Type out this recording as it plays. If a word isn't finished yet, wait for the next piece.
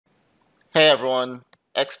everyone,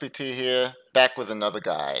 XPT here, back with another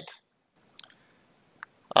guide.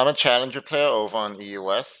 I'm a challenger player over on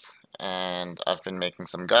EUS, and I've been making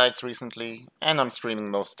some guides recently, and I'm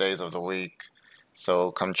streaming most days of the week,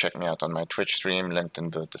 so come check me out on my Twitch stream, linked in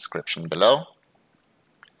the description below.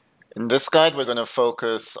 In this guide, we're going to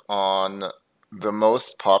focus on the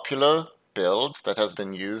most popular build that has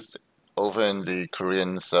been used over in the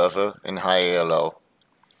Korean server in high ELO.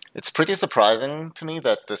 It's pretty surprising to me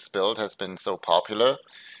that this build has been so popular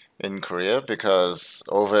in Korea because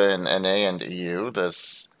over in NA and EU,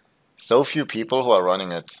 there's so few people who are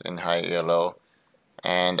running it in high ELO.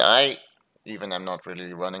 And I even am not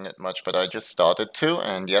really running it much, but I just started to.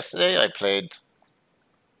 And yesterday I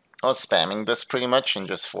was spamming this pretty much and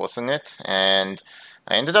just forcing it. And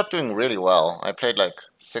I ended up doing really well. I played like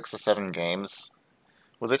 6 or 7 games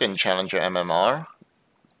with it in Challenger MMR.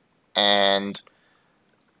 And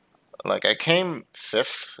like I came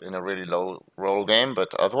 5th in a really low roll game,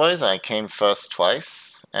 but otherwise I came first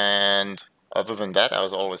twice, and other than that I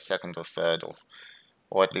was always 2nd or 3rd,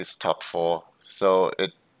 or at least top 4. So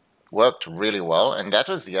it worked really well, and that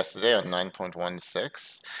was yesterday on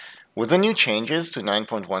 9.16. With the new changes to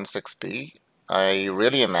 9.16b, I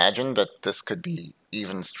really imagined that this could be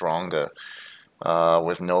even stronger,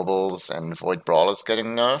 with nobles and void brawlers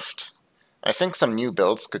getting nerfed. I think some new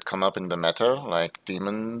builds could come up in the meta, like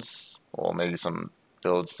demons, or maybe some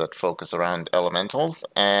builds that focus around elementals,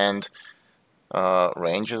 and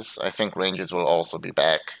ranges. I think ranges will also be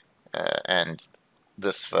back, and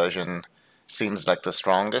this version seems like the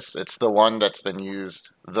strongest. It's the one that's been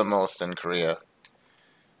used the most in Korea.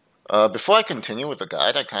 Before I continue with the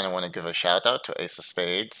guide, I kind of want to give a shout out to Ace of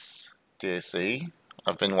Spades, DAC.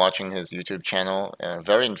 I've been watching his YouTube channel,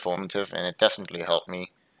 very informative, and it definitely helped me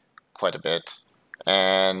quite a bit,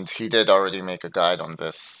 and he did already make a guide on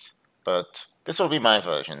this, but this will be my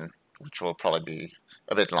version, which will probably be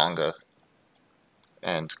a bit longer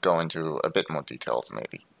and go into a bit more details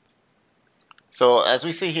maybe. So as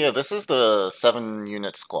we see here, this is the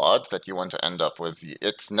 7-unit squad that you want to end up with.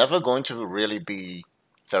 It's never going to really be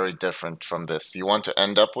very different from this. You want to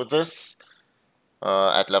end up with this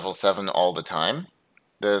at level 7 all the time.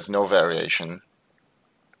 There's no variation.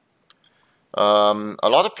 A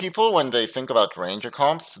lot of people, when they think about ranger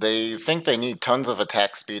comps, they think they need tons of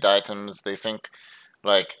attack speed items. They think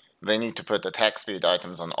like they need to put attack speed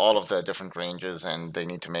items on all of their different ranges, and they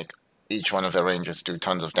need to make each one of their ranges do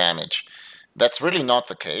tons of damage. That's really not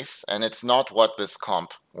the case, and it's not what this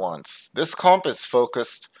comp wants. This comp is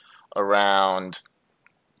focused around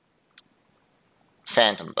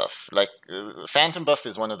phantom buff. Like, phantom buff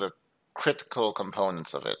is one of the critical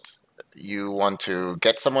components of it. You want to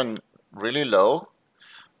get someone really low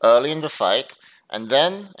early in the fight, and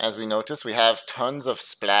then, as we notice, we have tons of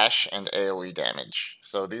splash and AoE damage.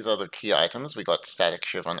 So these are the key items. We got Static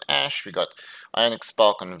Shiv on Ashe, we got Ionic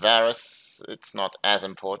Spark on Varus, it's not as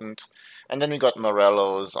important, and then we got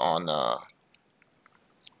Morello's on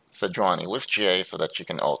Sejuani with GA so that you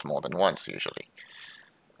can ult more than once usually.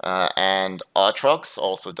 And Aatrox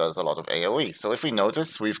also does a lot of AoE. So if we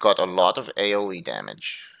notice, we've got a lot of AoE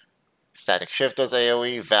damage. Static Shiv does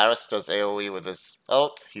AoE, Varus does AoE with his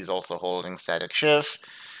ult, he's also holding Static Shiv.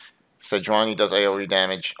 Sejuani does AoE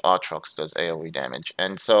damage, Aatrox does AoE damage.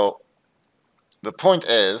 And so the point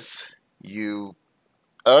is,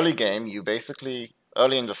 early game,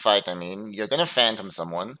 early in the fight, you're going to phantom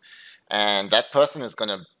someone, and that person is going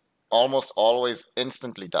to almost always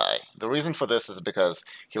instantly die. The reason for this is because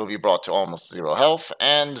he'll be brought to almost 0 health,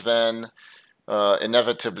 and then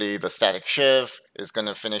inevitably the Static Shiv is going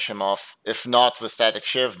to finish him off. If not the Static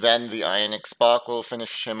Shiv, then the Ionic Spark will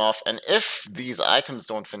finish him off, and if these items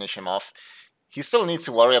don't finish him off, he still needs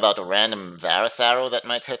to worry about a random Varus arrow that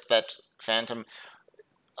might hit that Phantom.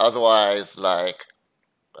 Otherwise, like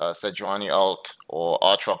Sejuani ult or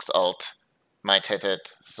Aatrox ult might hit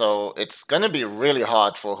it. So it's going to be really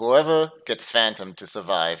hard for whoever gets Phantom to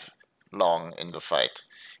survive long in the fight.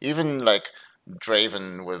 Even like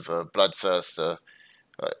Draven with Bloodthirster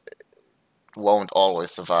won't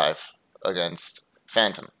always survive against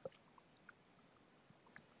Phantom.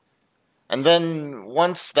 And then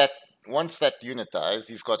once that unit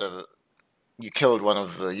dies, you killed one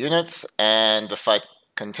of the units, and the fight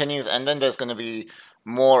continues. And then there's going to be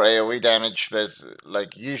more AoE damage. There's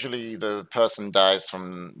like usually the person dies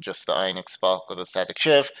from just the Ionic Spark or the Static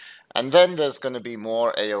Shiv, and then there's going to be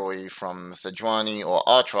more AoE from Sejuani or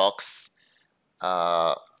Aatrox,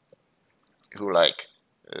 who like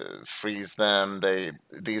freeze them.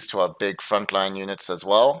 These two are big frontline units as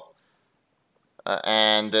well,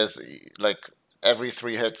 and there's like every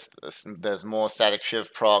 3 hits there's more Static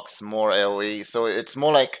Shiv procs, more AoE. So it's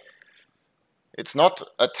more like it's not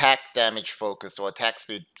attack damage focused or attack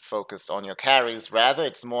speed focused on your carries. Rather,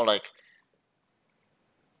 it's more like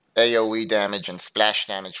AoE damage and splash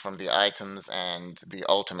damage from the items and the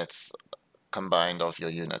ultimates combined of your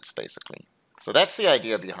units, basically. So that's the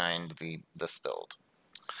idea behind this build.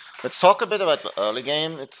 Let's talk a bit about the early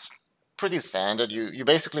game. It's pretty standard. You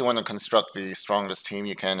basically want to construct the strongest team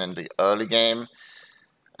you can in the early game,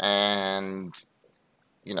 and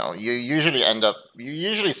you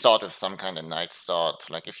usually start with some kind of knight start.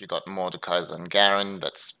 Like if you got Mordekaiser and Garen,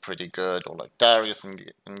 that's pretty good, or like Darius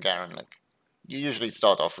and Garen. Like you usually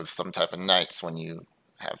start off with some type of knights when you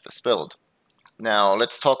have this build. Now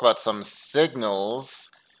let's talk about some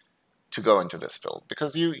signals to go into this build,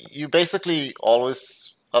 because you basically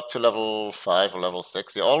always, up to level 5 or level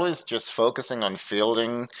 6, you're always just focusing on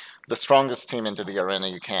fielding the strongest team into the arena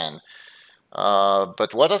you can.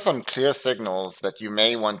 But what are some clear signals that you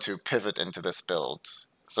may want to pivot into this build?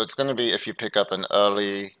 So it's going to be if you pick up an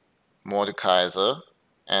early Mordekaiser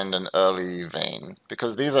and an early Vayne,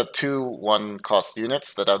 because these are 2 1-cost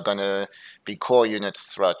units that are going to be core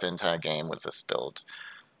units throughout the entire game with this build.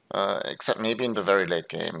 Except maybe in the very late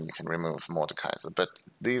game you can remove Mordekaiser, but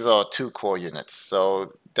these are 2 core units,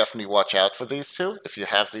 so definitely watch out for these 2. If you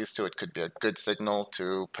have these 2, it could be a good signal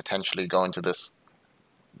to potentially go into this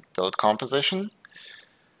build composition.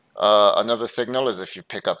 Another signal is if you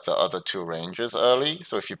pick up the other 2 ranges early.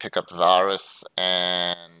 So if you pick up Varus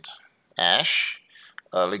and Ashe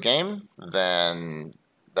early game, then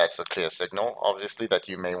that's a clear signal, obviously, that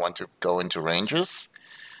you may want to go into ranges.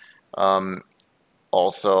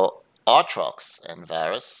 Also, Aatrox and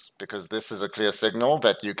Varus, because this is a clear signal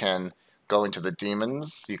that you can go into the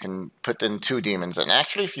demons. You can put in 2 demons, and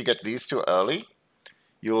actually, if you get these 2 early,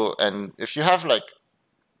 and if you have, like,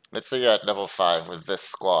 let's say you're at level 5 with this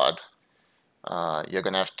squad, you're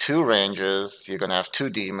going to have 2 ranges, you're going to have 2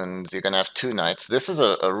 demons, you're going to have 2 knights. This is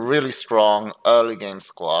a really strong early game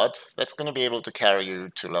squad that's going to be able to carry you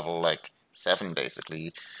to level, like, 7,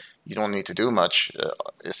 basically. You don't need to do much,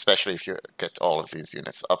 especially if you get all of these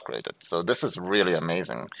units upgraded. So this is really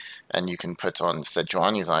amazing, and you can put on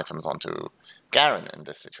Sejuani's items onto Garen in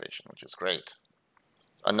this situation, which is great.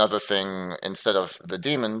 Another thing, instead of the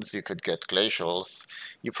demons, you could get glacials.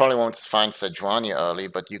 You probably won't find Sejuani early,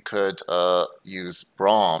 but you could use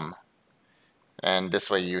Braum, and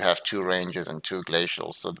this way you have 2 ranges and 2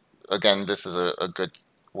 glacials. So again, this is a good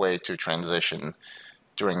way to transition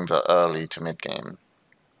during the early to mid game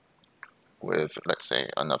with, let's say,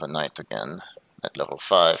 another knight again at level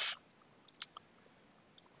 5.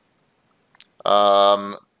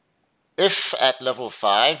 If at level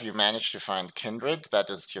 5 you manage to find Kindred, that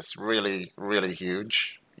is just really, really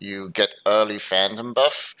huge. You get early Phantom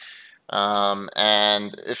buff,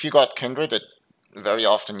 and if you got Kindred, very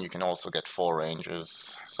often you can also get 4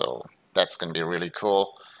 ranges, so that's going to be really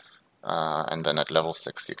cool. And then at level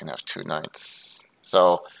 6 you can have 2 knights.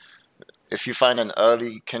 So if you find an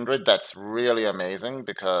early Kindred, that's really amazing,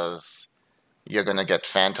 because you're going to get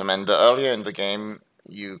Phantom, and the earlier in the game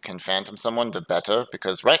you can Phantom someone, the better,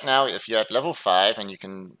 because right now if you're at level 5 and you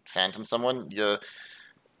can Phantom someone, you're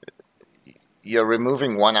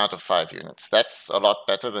removing 1 out of 5 units. That's a lot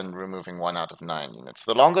better than removing 1 out of 9 units.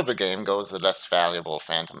 The longer the game goes, the less valuable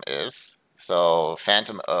Phantom is. So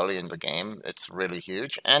Phantom early in the game, it's really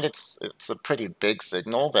huge, and it's a pretty big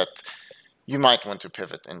signal that you might want to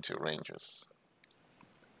pivot into ranges.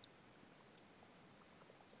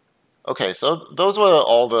 Okay, so those were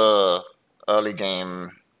all the early game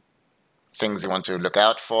things you want to look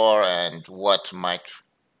out for and what might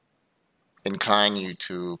incline you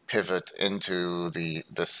to pivot into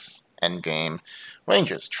this endgame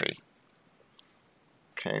ranges tree.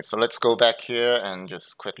 Okay, so let's go back here and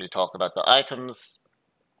just quickly talk about the items.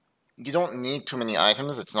 You don't need too many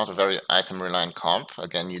items. It's not a very item-reliant comp.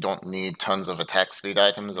 Again, you don't need tons of attack speed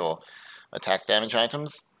items or attack damage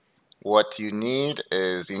items. What you need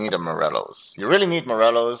is, you need a Morello's. You really need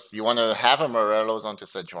Morello's. You want to have a Morello's onto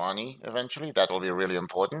Sejuani eventually. That will be really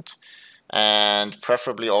important. And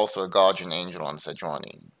preferably also a Guardian Angel on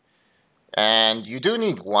Sejuani. And you do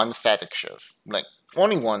need 1 static shiv. Like,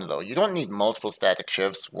 only 1 though. You don't need multiple static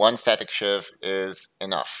shivs. 1 static shiv is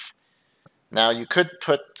enough. Now you could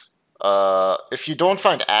put, if you don't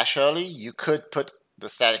find Ashe early, you could put the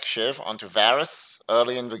static shiv onto Varus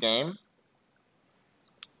early in the game.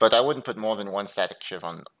 But I wouldn't put more than 1 static shiv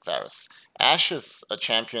on Varus. Ashe is a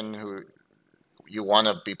champion who you want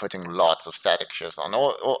to be putting lots of static shivs on.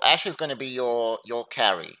 Or Ashe is going to be your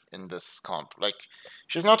carry in this comp. Like,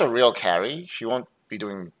 she's not a real carry. She won't be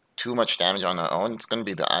doing too much damage on her own. It's going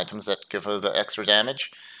to be the items that give her the extra damage.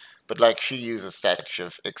 But, like, she uses static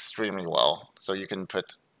shiv extremely well. So you can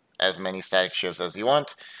put as many static shivs as you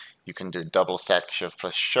want. You can do double static shiv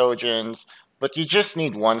plus Shojins, but you just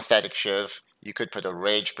need one static shiv. You could put a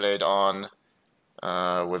Rage Blade on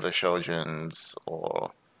with the Shojins,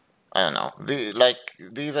 or I don't know.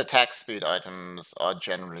 These attack speed items are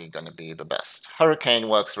generally going to be the best. Hurricane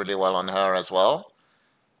works really well on her as well,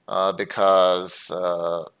 because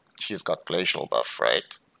she's got glacial buff,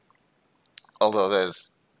 right? Although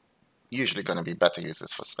there's usually going to be better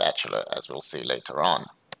uses for Spatula, as we'll see later on.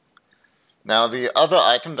 Now, the other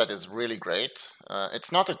item that is really great,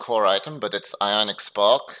 it's not a core item, but it's Ionic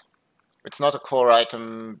Spark. It's not a core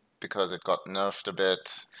item because it got nerfed a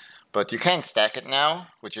bit, but you can stack it now,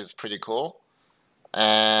 which is pretty cool.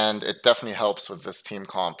 And it definitely helps with this team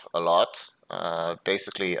comp a lot.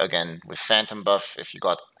 Basically, again, with Phantom buff, if you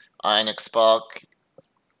got Ionic Spark,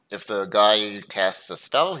 if the guy casts a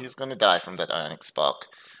spell, he's going to die from that Ionic Spark,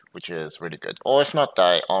 which is really good. Or if not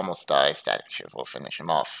die, almost die, Static Shiv will finish him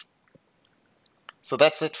off. So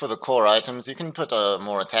that's it for the core items. You can put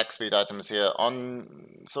more attack speed items here.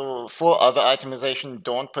 So for other itemization,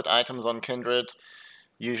 don't put items on Kindred,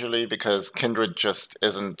 usually, because Kindred just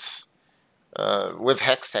isn't... with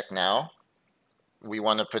Hextech now, we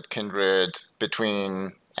want to put Kindred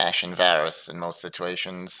between Ash and Varus in most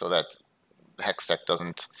situations so that Hextech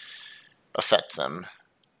doesn't affect them.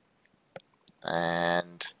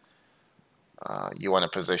 And you want to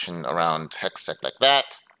position around Hextech like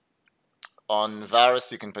that. On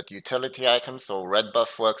Varus, you can put utility items, so red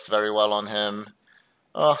buff works very well on him.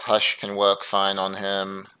 Hush can work fine on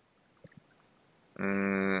him.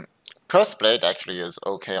 Curse Blade actually is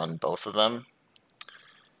okay on both of them.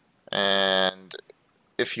 And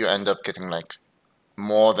if you end up getting like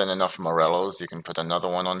more than enough Morellos, you can put another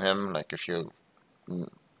one on him, like if you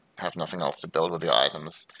have nothing else to build with your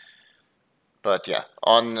items. But yeah,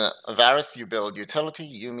 on Varus you build utility.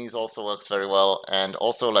 Yumi's also works very well, and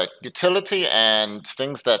also like utility and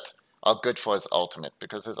things that are good for his ultimate,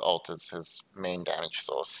 because his ult is his main damage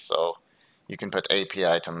source. So you can put AP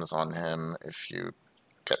items on him if you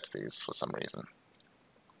get these for some reason.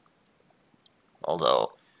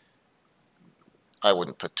 Although I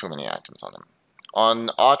wouldn't put too many items on him. On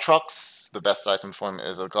Aatrox, the best item for him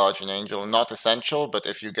is a Guardian Angel. Not essential, but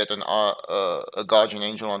if you get a Guardian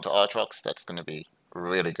Angel onto Aatrox, that's going to be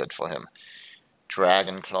really good for him.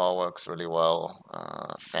 Dragon Claw works really well.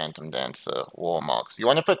 Phantom Dancer, War Marks. You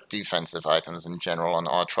want to put defensive items in general on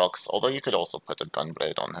Aatrox, although you could also put a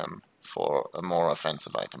Gunblade on him for a more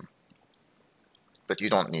offensive item. But you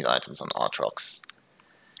don't need items on Aatrox.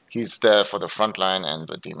 He's there for the frontline and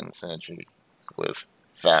the demon synergy with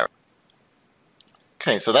Varus.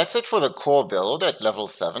 Okay, so that's it for the core build at level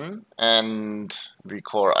 7 and the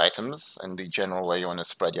core items and the general way you want to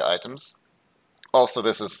spread your items. Also,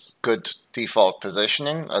 this is good default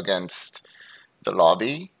positioning against the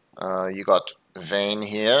lobby. You got Vayne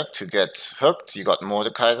here to get hooked. You got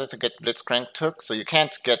Mordekaiser to get Blitzcranked hooked. So you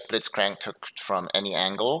can't get Blitzcranked hooked from any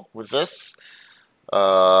angle with this.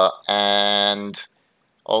 And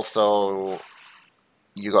also,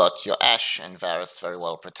 you got your Ashe and Varus very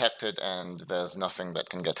well protected, and there's nothing that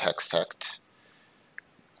can get Hextech.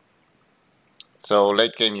 So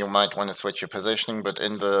late game you might want to switch your positioning, but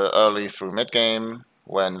in the early through mid game,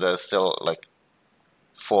 when there's still like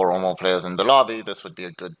 4 or more players in the lobby, this would be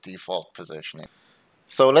a good default positioning.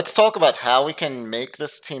 So let's talk about how we can make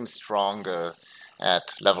this team stronger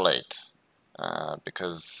at level 8.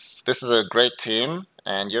 Because this is a great team,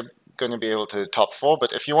 and you're going to be able to top 4,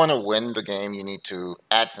 but if you want to win the game, you need to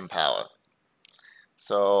add some power.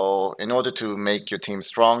 So in order to make your team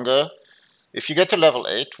stronger, if you get to level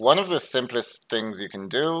 8, one of the simplest things you can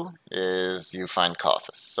do is you find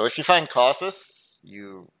Karthus. So if you find Karthus,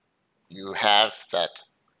 you have that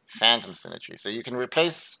Phantom synergy. So you can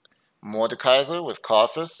replace Mordekaiser with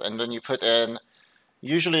Karthus, and then you put in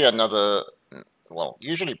usually another, well,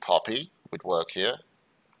 usually Poppy would work here.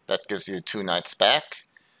 That gives you 2 knights back.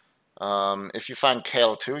 If you find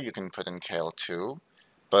Kale 2, you can put in Kale 2,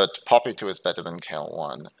 but Poppy 2 is better than Kale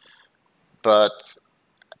 1. But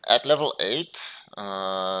at level 8,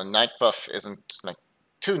 Knight buff isn't, like,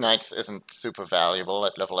 2 knights isn't super valuable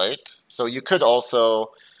at level 8. So you could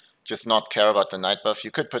also just not care about the Knight buff. You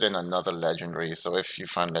could put in another legendary. So if you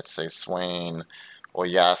find, let's say, Swain or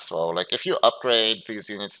Yasuo, like, if you upgrade these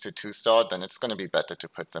units to 2-star, then it's going to be better to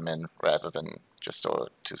put them in rather than just a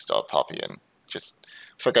 2-star Poppy in. Just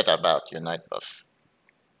forget about your Knight buff.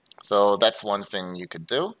 So that's one thing you could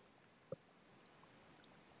do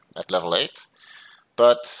at level 8.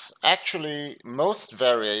 But actually, most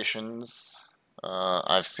variations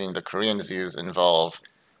I've seen the Koreans use involve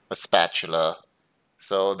a spatula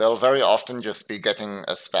So they'll very often just be getting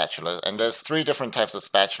a spatula. And there's 3 different types of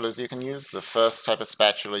spatulas you can use. The first type of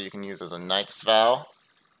spatula you can use as a Knight's Vow.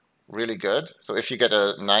 Really good. So if you get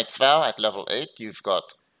a Knight's Vow at level 8, you've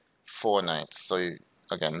got 4 knights. So you,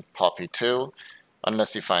 again, Poppy 2.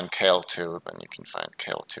 Unless you find Kale 2, then you can find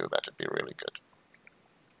Kale 2. That would be really good.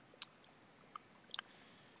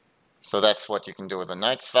 So that's what you can do with a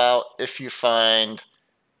Knight's Vow. If you find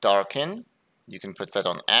Darkin, you can put that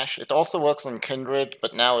on Ash. It also works on Kindred,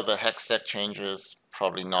 but now with the Hex deck changes,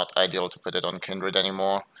 probably not ideal to put it on Kindred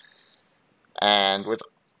anymore. And with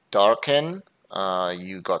Darkin,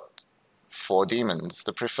 you got 4 demons.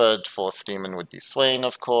 The preferred 4th demon would be Swain,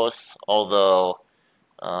 of course, although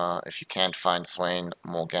if you can't find Swain,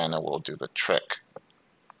 Morgana will do the trick.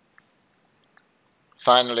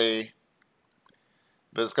 Finally,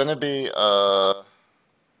 there's going to be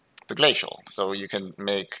the Glacial. So you can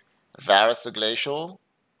make Varus a Glacial,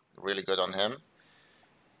 really good on him,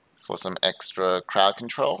 for some extra crowd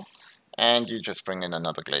control. And you just bring in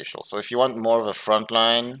another Glacial. So if you want more of a front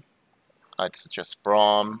line, I'd suggest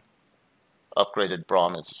Braum. Upgraded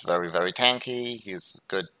Braum is very, very tanky. He's a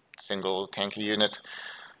good single tanky unit.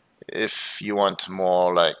 If you want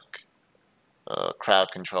more like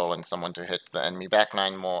crowd control and someone to hit the enemy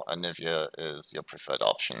backline more, Anivia is your preferred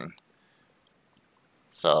option.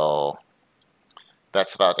 So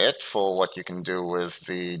that's about it for what you can do with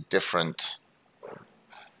the different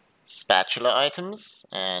spatula items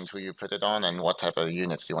and who you put it on and what type of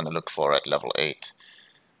units you want to look for at level 8.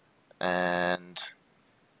 And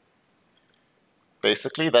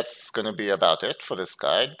basically that's going to be about it for this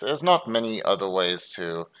guide. There's not many other ways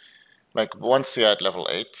to, like, once you're at level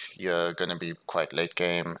 8, you're going to be quite late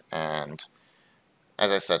game, and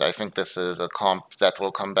as I said, I think this is a comp that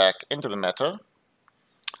will come back into the meta.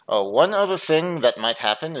 Oh, one other thing that might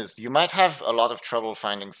happen is you might have a lot of trouble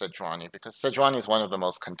finding Sejuani, because Sejuani is one of the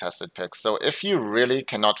most contested picks. So if you really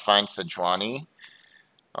cannot find Sejuani,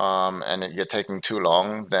 and you're taking too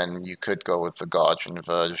long, then you could go with the Guardian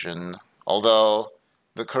version. Although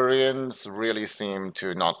the Koreans really seem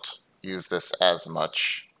to not use this as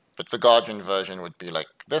much. But the Guardian version would be like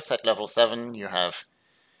this at level 7. You have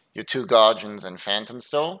your 2 Guardians and Phantom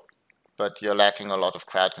still, but you're lacking a lot of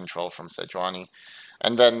crowd control from Sejuani.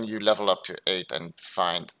 And then you level up to 8 and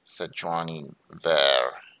find Sejuani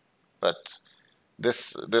there. But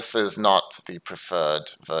this is not the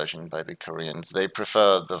preferred version by the Koreans. They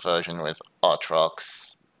prefer the version with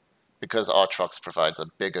Aatrox, because Aatrox provides a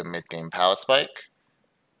bigger mid-game power spike.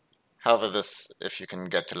 However, this, if you can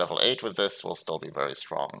get to level 8 with this, will still be very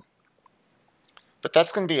strong. But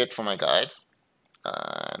that's going to be it for my guide.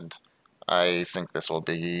 And I think this will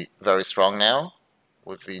be very strong now,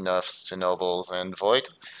 with the nerfs to Nobles and Void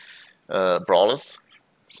Brawlers.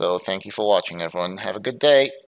 So thank you for watching, everyone. Have a good day.